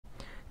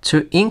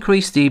To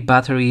increase the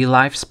battery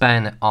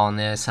lifespan on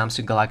a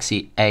Samsung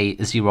Galaxy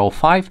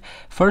A05,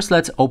 first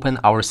let's open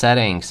our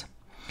settings.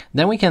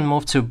 Then we can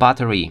move to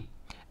battery,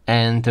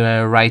 and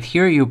right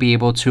here you'll be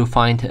able to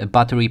find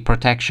battery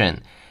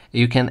protection.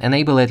 You can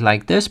enable it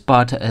like this,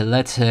 but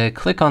let's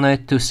click on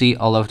it to see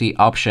all of the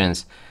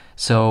options.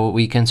 So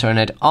we can turn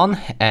it on,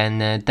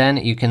 and then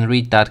you can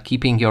read that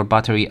keeping your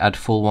battery at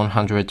full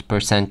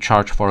 100%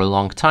 charge for a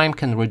long time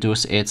can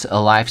reduce its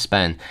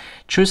lifespan.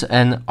 Choose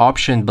an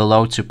option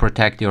below to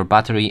protect your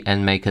battery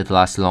and make it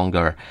last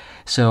longer.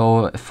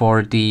 So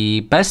for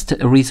the best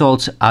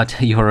results at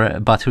your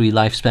battery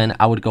lifespan,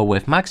 I would go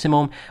with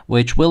maximum,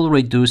 which will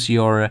reduce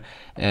your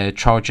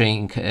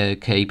charging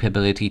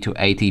capability to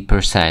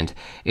 80%.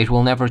 It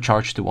will never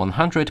charge to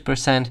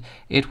 100%.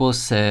 It will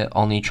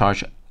only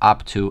charge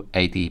up to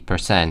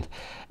 80%,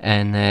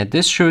 and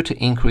this should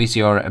increase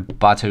your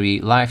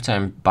battery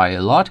lifetime by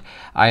a lot.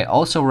 I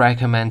also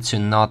recommend to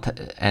not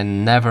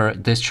and never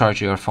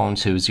discharge your phone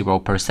to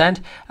 0%,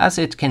 as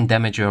it can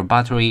damage your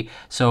battery.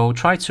 So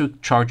try to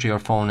charge your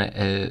phone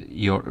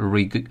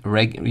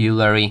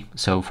regularly.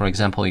 So for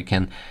example, you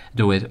can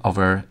do it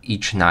over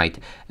each night,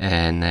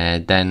 and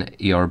then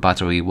your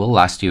battery will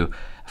last you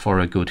for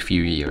a good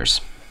few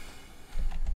years.